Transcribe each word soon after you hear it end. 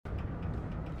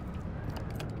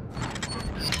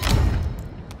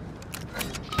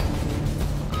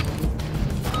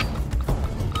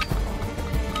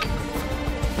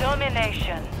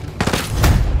Domination.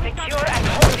 Secure and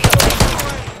hold the objective.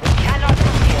 We cannot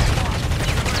move here.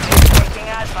 We're taking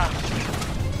Alpha.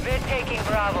 We're taking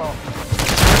Bravo.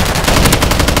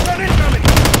 Run incoming!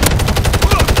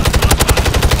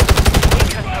 We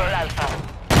control Alpha.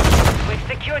 We've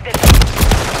secured it.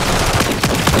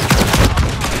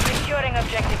 Securing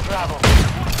objective Bravo.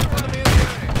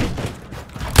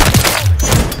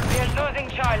 We're losing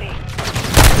Charlie.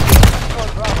 Control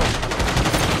Bravo.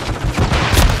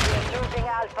 We're losing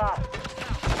Alpha.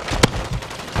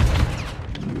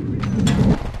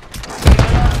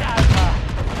 We've lost Alpha.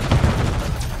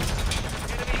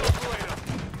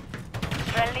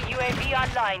 Friendly UAV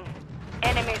online.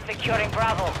 Enemy securing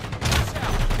Bravo.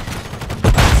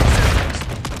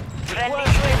 Friendly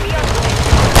UAV online.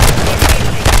 Enemy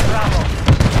taking Bravo.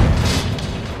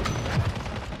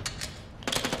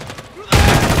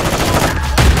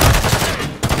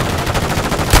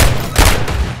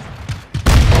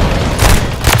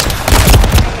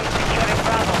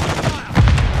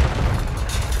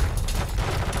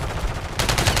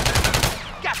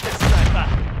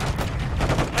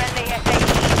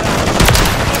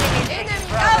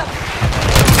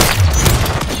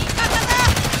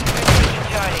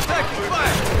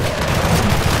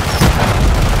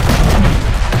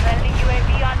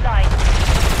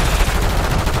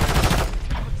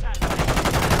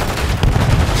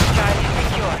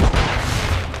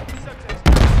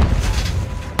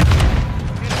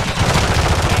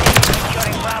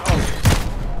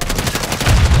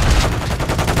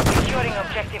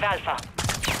 Alpha.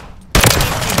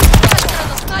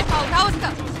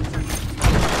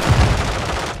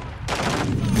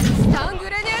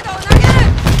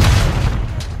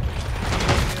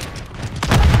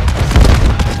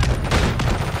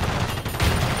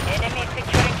 Enemy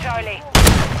securing Charlie.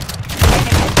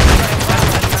 Enemy securing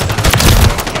Bravo.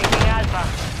 Taking Alpha.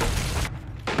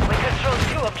 We control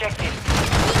 2 objectives.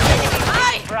 Enemy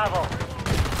taking Bravo.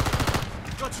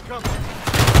 Got you covered.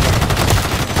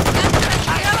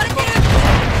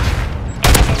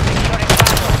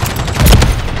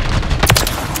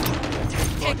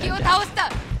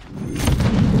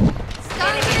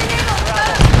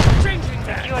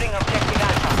 Securing objective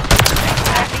Alpha.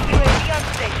 Active UAV on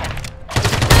station.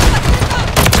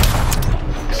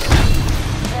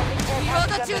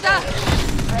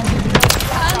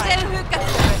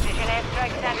 Precision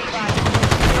airstrike standing by.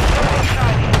 Securing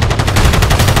Charlie.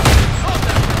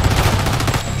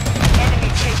 Enemy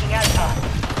taking Alpha.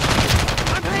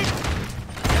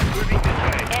 Moving this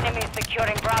way. Enemy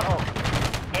securing Bravo.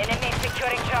 Enemy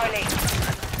securing Charlie.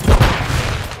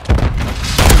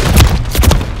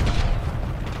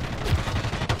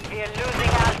 We're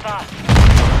losing Alpha.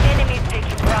 Enemy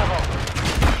taking Bravo.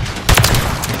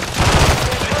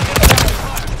 We're losing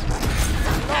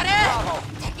Bravo.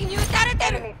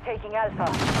 Enemy taking Alpha.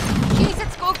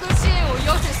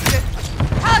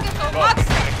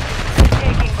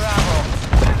 Taking Bravo.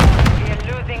 We're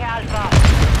losing Alpha.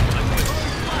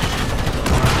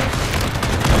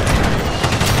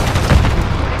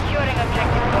 Securing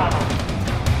objective Bravo.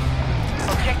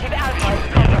 Objective Alpha is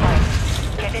compromised.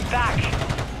 Get it back.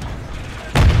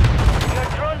 Your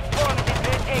drone swarms is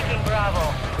taking Bravo.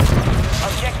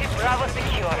 Objective Bravo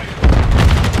secure.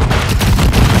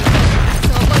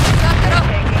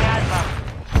 Taking Alpha.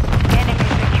 Enemy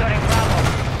securing Bravo.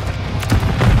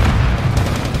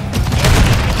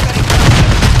 Enemy securing Bravo.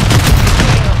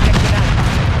 Securing objective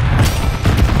Alpha.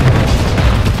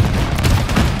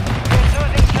 We're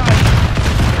losing Charlie.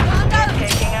 We're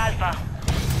taking Alpha.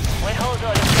 We hold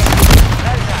all objectives.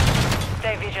 Well done.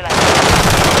 Stay vigilant.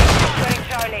 Securing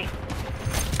Charlie.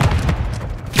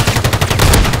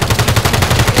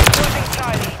 We're losing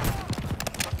Charlie.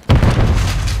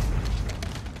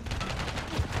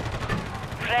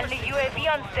 Friendly UAV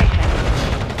on station.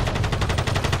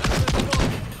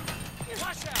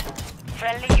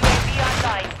 Friendly UAV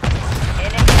online.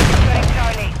 Enemy securing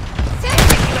Charlie.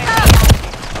 Enemy UAV active.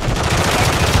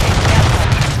 Enemy taking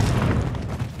Alpha.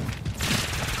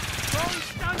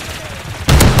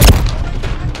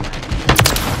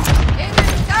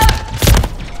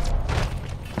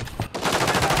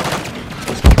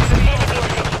 Enemy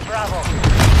taking Bravo.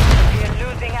 We're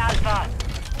losing Alpha.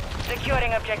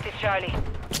 Securing objective Charlie.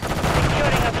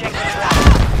 Securing objective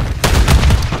Bravo.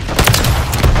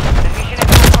 The mission is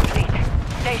now complete.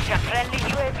 Station. Friendly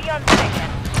UAV on station.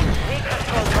 We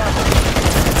control Bravo.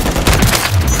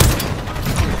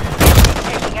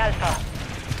 Taking Alpha.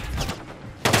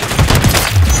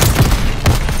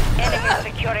 Enemy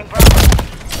securing Bravo.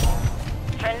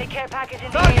 Friendly care package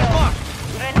in the Target AO. marked.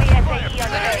 Friendly SAE on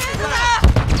the way.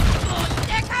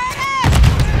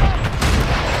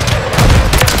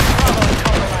 Bravo is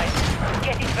compromised.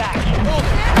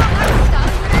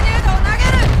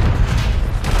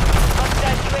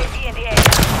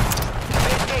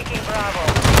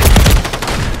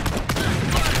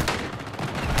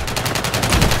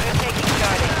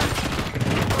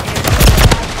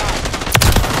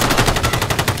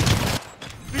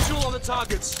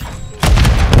 targets.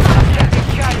 Objective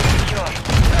Charlie secure.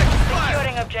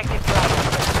 Securing objective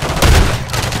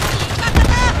Bravo.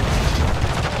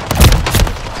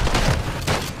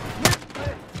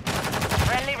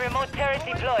 Friendly remote turret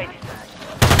deployed.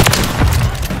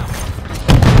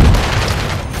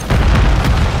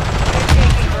 We're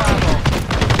taking Bravo.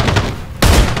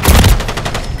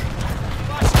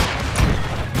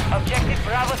 Objective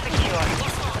Bravo secure.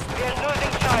 We're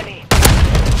losing Charlie.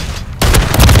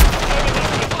 Enemy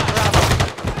taking Bravo.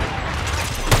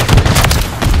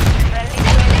 Friendly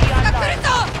UAV online.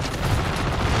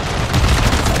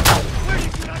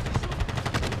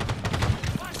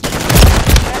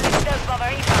 Friendly stealth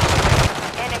bomber inbound.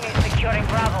 Enemy securing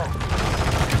Bravo.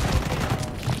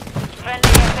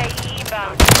 Friendly FAE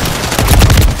inbound.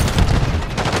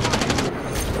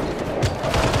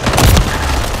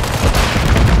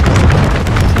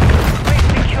 We've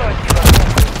secured two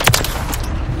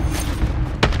objectives.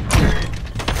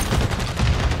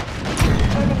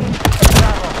 Enemy taking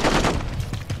Bravo.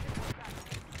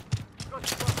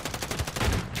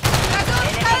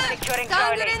 Enemy securing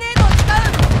Charlie.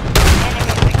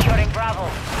 Enemy securing Bravo.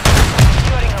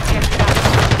 Securing objective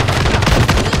Alpha.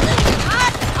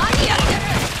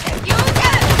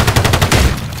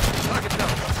 Target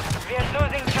down. We're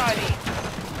losing Charlie.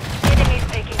 Enemy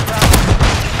taking Bravo.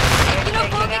 We're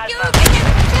taking Alpha.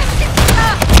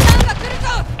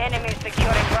 Enemy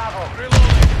securing Bravo.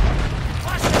 Reloading.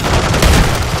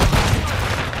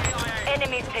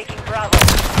 Enemy taking Bravo.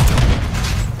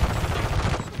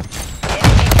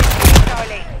 Enemy taking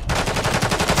Charlie.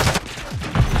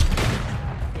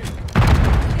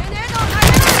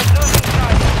 Losing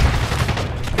Charlie.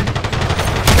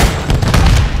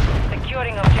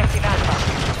 Securing objective Alpha.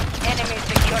 Enemy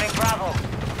securing Bravo.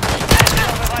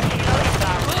 Overwatch Kilo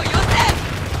inbound.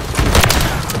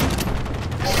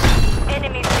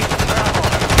 Enemy taking Bravo.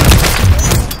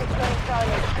 Securing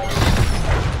Charlie.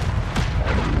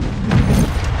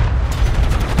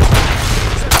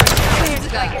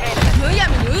 Strike available.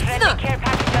 Friendly care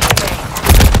package underway.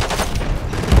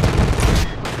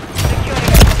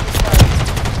 Securing objective Charlie.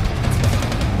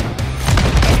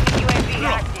 Enemy UAV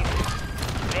active.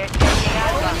 We're taking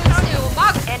Alpha.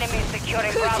 Enemy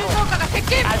securing Bravo.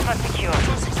 Alpha secure.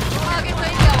 Friendly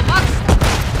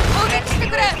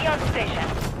UAV on station.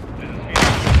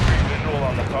 Visual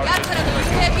on the target.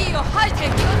 Friendly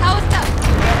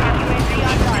UAV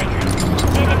online.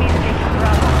 Enemy taking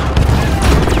Bravo.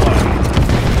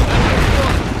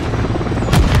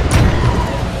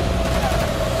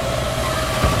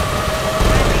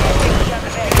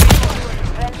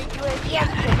 Friendly UAV on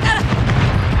station.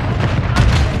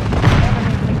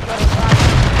 Enemy securing Bravo.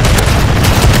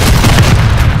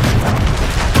 Friendly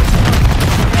UAV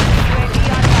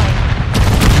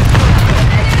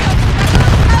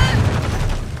online.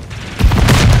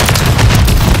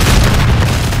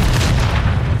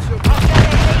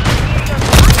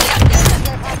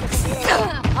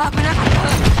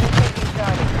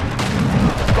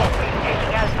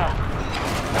 Taking Alpha.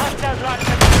 Hostiles launch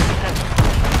system.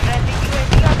 Friendly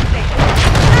UAV on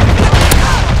station.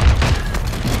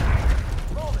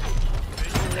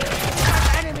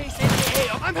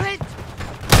 I'm hit.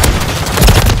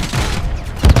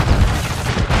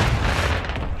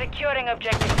 Securing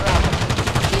objective Bravo.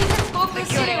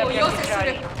 Securing objective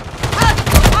Charlie.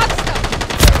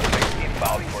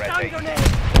 Inbound for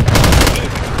SAE.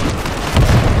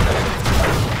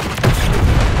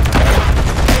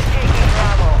 We're taking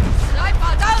Bravo.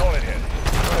 Solid hit.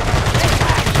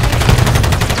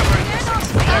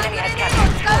 The enemy has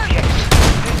captured two objectives.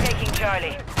 We're taking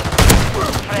Charlie.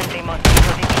 Friendly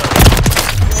mosquito deployed.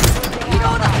 Losing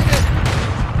Alpha.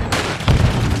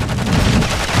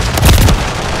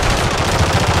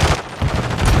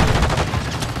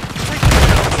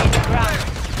 In the ground.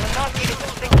 We're not needed to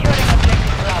securing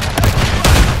objective Bravo.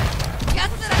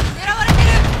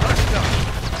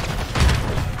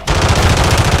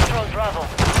 Control Bravo.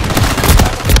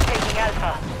 Enemies taking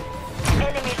Alpha.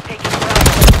 Enemies taking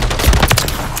Bravo.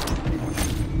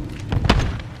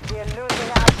 We are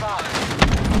losing Alpha.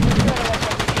 Securing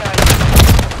objective Charlie.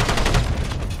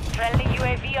 Friendly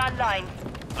UAV online.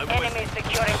 Enemies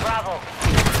securing Bravo.